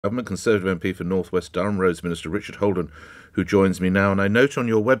Government Conservative MP for North West Durham, Roads Minister Richard Holden, who joins me now. And I note on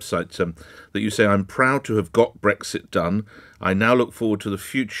your website that you say, "I'm proud to have got Brexit done. I now look forward to the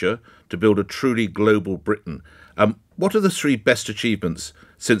future to build a truly global Britain." What are the three best achievements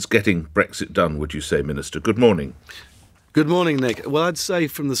since getting Brexit done, would you say, Minister? Good morning. Good morning, Nick. Well, I'd say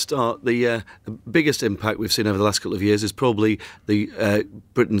from the start, the biggest impact we've seen over the last couple of years is probably the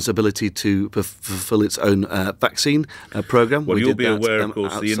Britain's ability to fulfil its own vaccine programme. Well, you'll be aware, of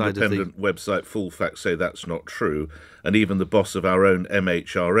course, the independent website Full Facts say that's not true, and even the boss of our own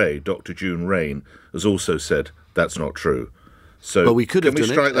MHRA, Dr. June Rain, has also said that's not true. So, well, we could have can we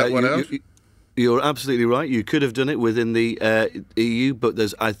done strike that one out? You're absolutely right. You could have done it within the EU, but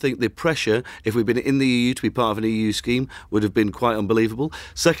I think the pressure, if we'd been in the EU to be part of an EU scheme, would have been quite unbelievable.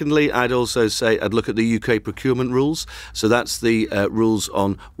 Secondly, I'd also say I'd look at the UK procurement rules. So that's the rules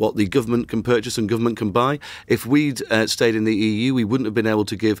on what the government can purchase and government can buy. If we'd stayed in the EU, we wouldn't have been able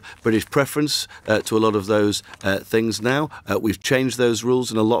to give British preference to a lot of those things now. We've changed those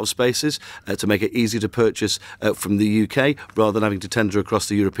rules in a lot of spaces to make it easy to purchase from the UK rather than having to tender across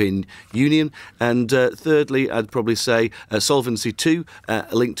the European Union. And thirdly, I'd probably say Solvency II,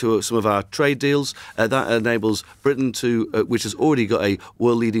 linked to some of our trade deals. That enables Britain to, which has already got a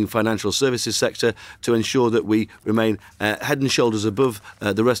world-leading financial services sector, to ensure that we remain head and shoulders above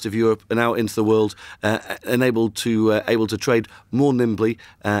the rest of Europe and out into the world, able to trade more nimbly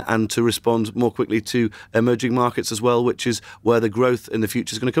and to respond more quickly to emerging markets as well, which is where the growth in the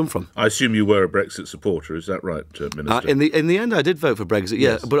future is going to come from. I assume you were a Brexit supporter, is that right, Minister? In the end, I did vote for Brexit,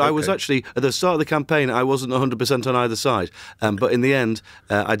 yeah, yes, but okay. I was actually at the start of the campaign, I wasn't 100% on either side. But in the end,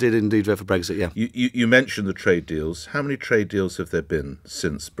 I did indeed vote for Brexit, yeah. You mentioned the trade deals. How many trade deals have there been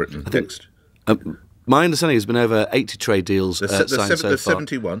since Britain fixed? My understanding has been over 80 trade deals signed so far.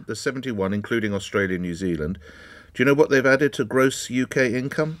 There's 71, including Australia and New Zealand. Do you know what they've added to gross UK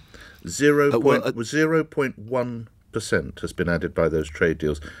income? 0.1% has been added by those trade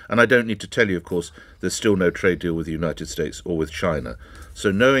deals. And I don't need to tell you, of course, there's still no trade deal with the United States or with China.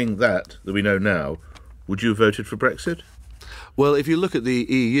 So knowing that we know now, would you have voted for Brexit? Well, if you look at the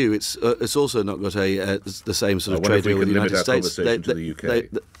EU, it's also not got the same sort of trade deal with the United States.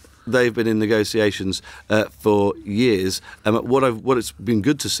 They've been in negotiations for years. What it's been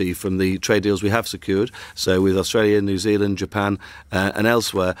good to see from the trade deals we have secured, so with Australia, New Zealand, Japan and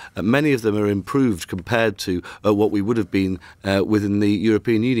elsewhere, many of them are improved compared to what we would have been within the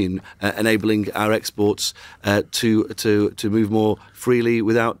European Union, enabling our exports to move more freely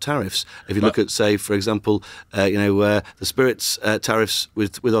without tariffs. If you look at, say, for example, the spirits tariffs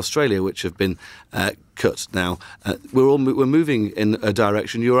with Australia, which have been cut now, we're moving in a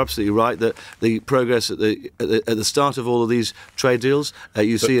direction. You're absolutely right that the progress at the start of all of these trade deals,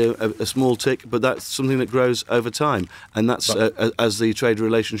 you see a small tick, but that's something that grows over time, and that's as the trade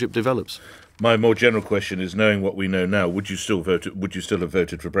relationship develops. My more general question is, knowing what we know now, would you still have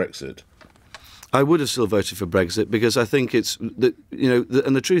voted for Brexit? I would have still voted for Brexit because I think it's, and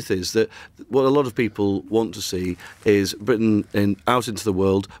the truth is that what a lot of people want to see is Britain out into the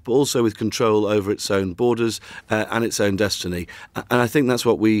world, but also with control over its own borders and its own destiny. And I think that's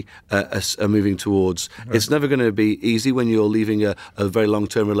what we are moving towards. Right. It's never going to be easy when you're leaving a very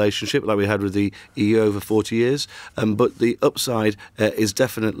long-term relationship like we had with the EU over 40 years, but the upside is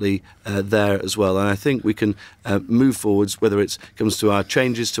definitely there as well. And I think we can move forwards, whether it comes to our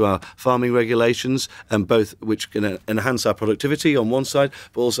changes to our farming regulations, and both which can enhance our productivity on one side,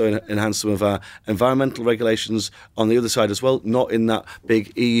 but also enhance some of our environmental regulations on the other side as well, not in that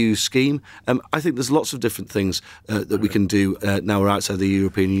big EU scheme. I think there's lots of different things that we can do now we're outside the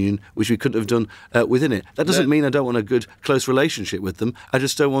European Union, which we couldn't have done within it. That doesn't mean I don't want a good, close relationship with them. I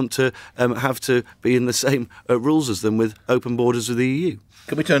just don't want to have to be in the same rules as them with open borders with the EU.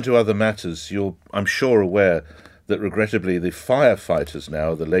 Can we turn to other matters? You're, I'm sure, aware that regrettably the firefighters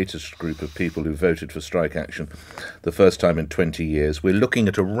now, the latest group of people who voted for strike action the first time in 20 years, we're looking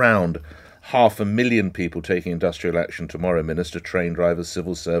at around 500,000 people taking industrial action tomorrow, Minister, train drivers,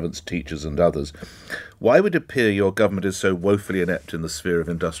 civil servants, teachers and others. Why would it appear your government is so woefully inept in the sphere of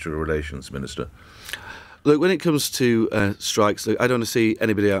industrial relations, Minister? Look, when it comes to strikes, look, I don't want to see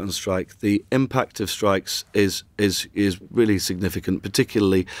anybody out on strike. The impact of strikes is really significant,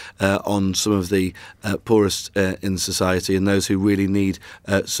 particularly on some of the poorest in society and those who really need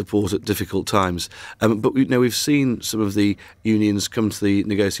support at difficult times. But we've seen some of the unions come to the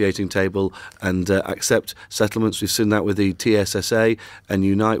negotiating table and accept settlements. We've seen that with the TSSA and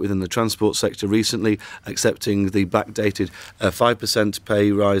Unite within the transport sector recently, accepting the backdated 5%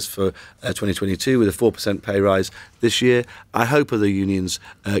 pay rise for 2022 with a 4% pay rise this year. I hope other unions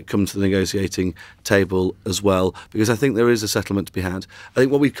come to the negotiating table as well, because I think there is a settlement to be had. I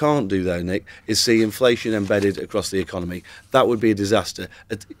think what we can't do, though, Nick, is see inflation embedded across the economy. That would be a disaster.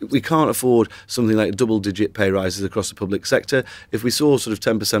 We can't afford something like double-digit pay rises across the public sector. If we saw sort of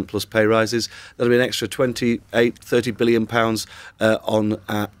 10% plus pay rises, that'd be an extra £30 billion on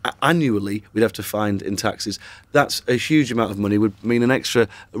annually we'd have to find in taxes. That's a huge amount of money, would mean an extra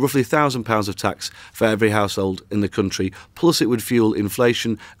roughly £1,000 of tax for every household in the country. Plus it would fuel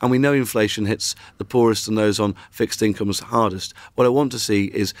inflation, and we know inflation hits the poorest and those on fixed incomes hardest. What I want to see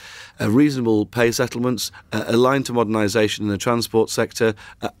is reasonable pay settlements, aligned to modernisation in the transport sector.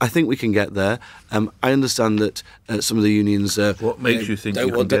 I think we can get there. I understand that some of the unions what makes you think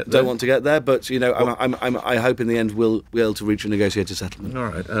don't want to get there, but I hope in the end we'll be able to reach a negotiated settlement. All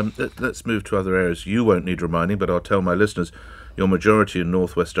right, let's move to other areas. You won't need reminding, but I'll tell my listeners your majority in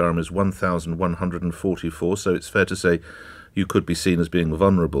North West Durham is 1,144, so it's fair to say you could be seen as being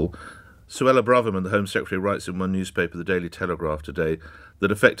vulnerable. Suella Braverman, the Home Secretary, writes in one newspaper, the Daily Telegraph today,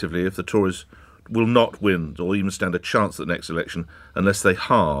 that effectively if the Tories will not win or even stand a chance at the next election unless they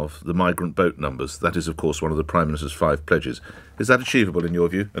halve the migrant boat numbers. That is, of course, one of the Prime Minister's 5 pledges. Is that achievable in your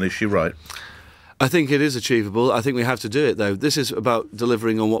view, and is she right? I think it is achievable. I think we have to do it, though. This is about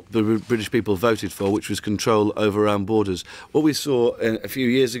delivering on what the British people voted for, which was control over our borders. What we saw a few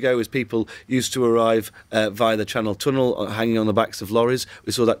years ago is people used to arrive via the Channel Tunnel, hanging on the backs of lorries.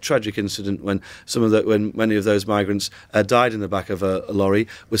 We saw that tragic incident when many of those migrants died in the back of a lorry.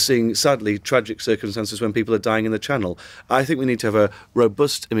 We're seeing, sadly, tragic circumstances when people are dying in the Channel. I think we need to have a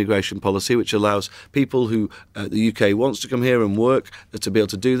robust immigration policy which allows people who the UK wants to come here and work to be able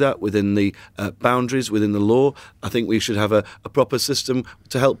to do that within the boundaries, within the law. I think we should have a proper system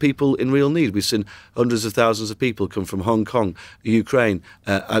to help people in real need. We've seen hundreds of thousands of people come from Hong Kong, Ukraine,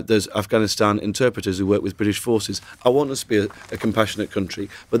 there's Afghanistan interpreters who work with British forces. I want us to be a compassionate country,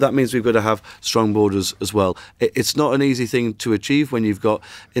 but that means we've got to have strong borders as well. It's not an easy thing to achieve when you've got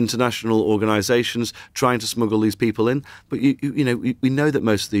international organisations trying to smuggle these people in, but we know that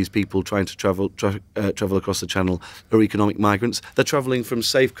most of these people trying to travel across the Channel are economic migrants. They're travelling from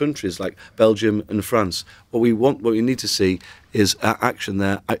safe countries like Belgium and France. What we need to see is action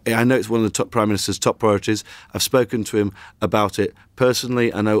there. I know it's one of the Prime Minister's top priorities. I've spoken to him about it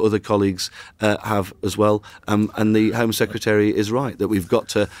personally. I know other colleagues have as well. And the Home Secretary is right that we've got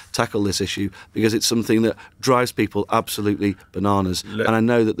to tackle this issue because it's something that drives people absolutely bananas. And I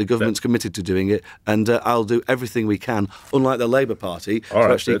know that the government's committed to doing it, and I'll do everything we can, unlike the Labour Party, to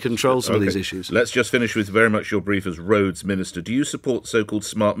actually control some of these issues. Let's just finish with very much your brief as Roads Minister. Do you support so-called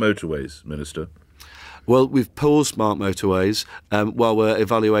smart motorways, Minister? Well, we've paused smart motorways while we're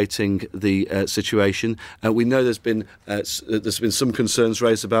evaluating the situation. We know there's been some concerns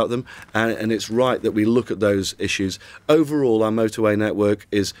raised about them, and it's right that we look at those issues. Overall, our motorway network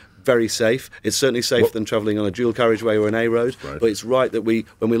is very safe. It's certainly safer than travelling on a dual carriageway or an A road. Right. But it's right that when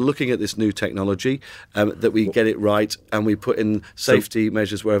we're looking at this new technology, that we get it right and we put in safety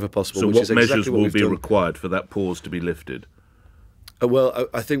measures wherever possible. So which what is exactly measures will be required for that pause to be lifted? Well,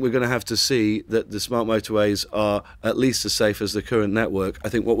 I think we're going to have to see that the smart motorways are at least as safe as the current network. I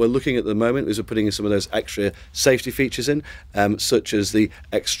think what we're looking at the moment is we're putting in some of those extra safety features in, such as the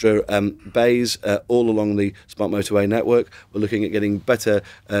extra bays all along the smart motorway network. We're looking at getting better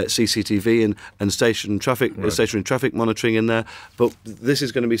CCTV and stationary traffic monitoring in there. But this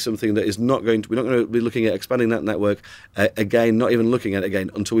is going to be something that we're not going to be looking at expanding that network again, not even looking at it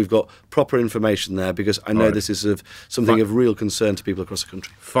again, until we've got proper information there, because I know this is something of real concern to people across the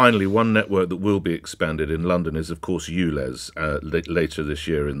country. Finally, one network that will be expanded in London is, of course, ULEZ later this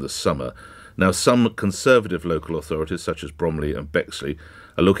year in the summer. Now, some Conservative local authorities, such as Bromley and Bexley,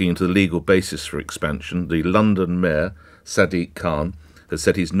 are looking into the legal basis for expansion. The London Mayor, Sadiq Khan, has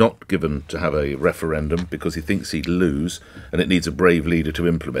said he's not given to have a referendum because he thinks he'd lose and it needs a brave leader to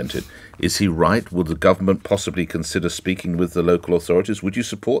implement it. Is he right? Would the government possibly consider speaking with the local authorities? Would you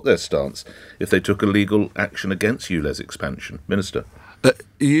support their stance if they took a legal action against ULEZ expansion? Minister?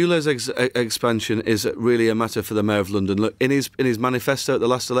 ULEZ expansion is really a matter for the Mayor of London. Look, in his manifesto at the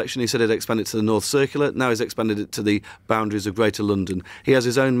last election, he said he'd expand it to the North Circular. Now he's expanded it to the boundaries of Greater London. He has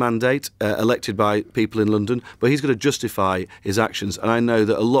his own mandate, elected by people in London, but he's got to justify his actions. And I know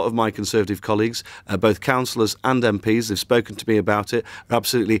that a lot of my Conservative colleagues, both councillors and MPs, they've spoken to me about it, are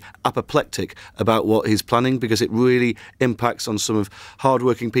absolutely apoplectic about what he's planning, because it really impacts on some of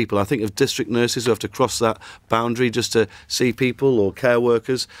hard-working people. I think of district nurses who have to cross that boundary just to see people, or care care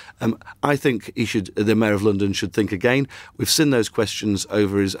workers. I think the Mayor of London should think again. We've seen those questions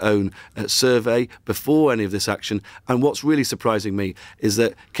over his own survey before any of this action, and what's really surprising me is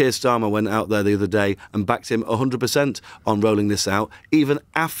that Keir Starmer went out there the other day and backed him 100% on rolling this out, even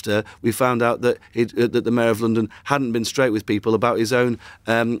after we found out that that the Mayor of London hadn't been straight with people about his own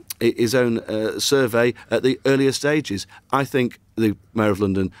survey at the earlier stages. I think the Mayor of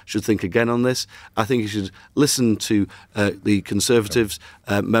London should think again on this. I think he should listen to the Conservatives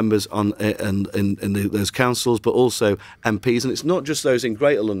members in those councils, but also MPs. And it's not just those in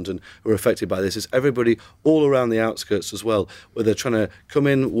Greater London who are affected by this, it's everybody all around the outskirts as well, where they're trying to come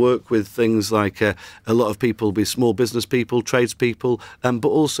in, work with things like a lot of people, be small business people, tradespeople, but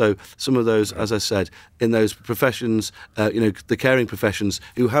also some of those, as I said, in those professions, the caring professions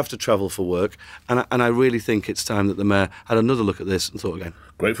who have to travel for work. And I really think it's time that the Mayor had another look at this and thought again.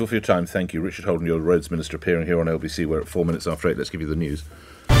 Grateful for your time. Thank you. Richard Holden, your Roads Minister, appearing here on LBC. We're at 4 minutes after 8. Let's give you the news.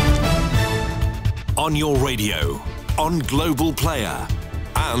 On your radio, on Global Player,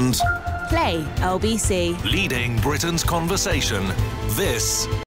 and Play LBC. leading Britain's conversation. This